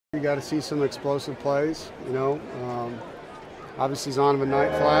You got to see some explosive plays, you know. Obviously, Zonovan Knight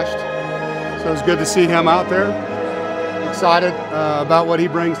flashed, so it was good to see him out there. Excited about what he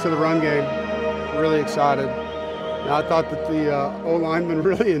brings to the run game. Really excited. Now, I thought that the O-linemen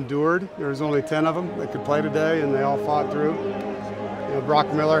really endured. There was only 10 of them that could play today, and they all fought through. You know,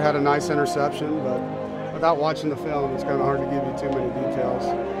 Brock Miller had a nice interception, but without watching the film, it's kind of hard to give you too many details.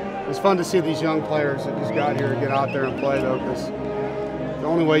 It's fun to see these young players that just got here get out there and play, though, because the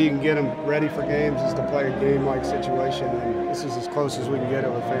only way you can get them ready for games is to play a game-like situation, and this is as close as we can get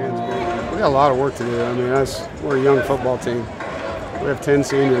it with fans. We got a lot of work to do. I mean, we're a young football team. We have 10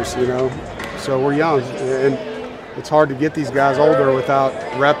 seniors, you know, so we're young, and it's hard to get these guys older without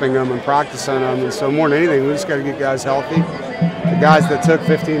repping them and practicing them. And so more than anything, we just got to get guys healthy. The guys that took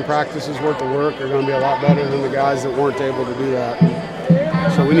 15 practices worth of work are going to be a lot better than the guys that weren't able to do that.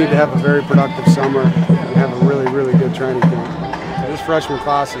 And so we need to have a very productive summer and have a really, really good training camp. This freshman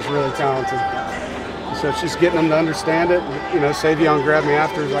class is really talented. So it's just getting them to understand it. You know, Savion grabbed me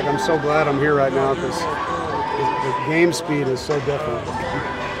after. He's like, I'm so glad I'm here right now because the game speed is so different.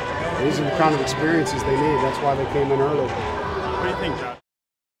 These are the kind of experiences they need. That's why they came in early. What do you think, Josh?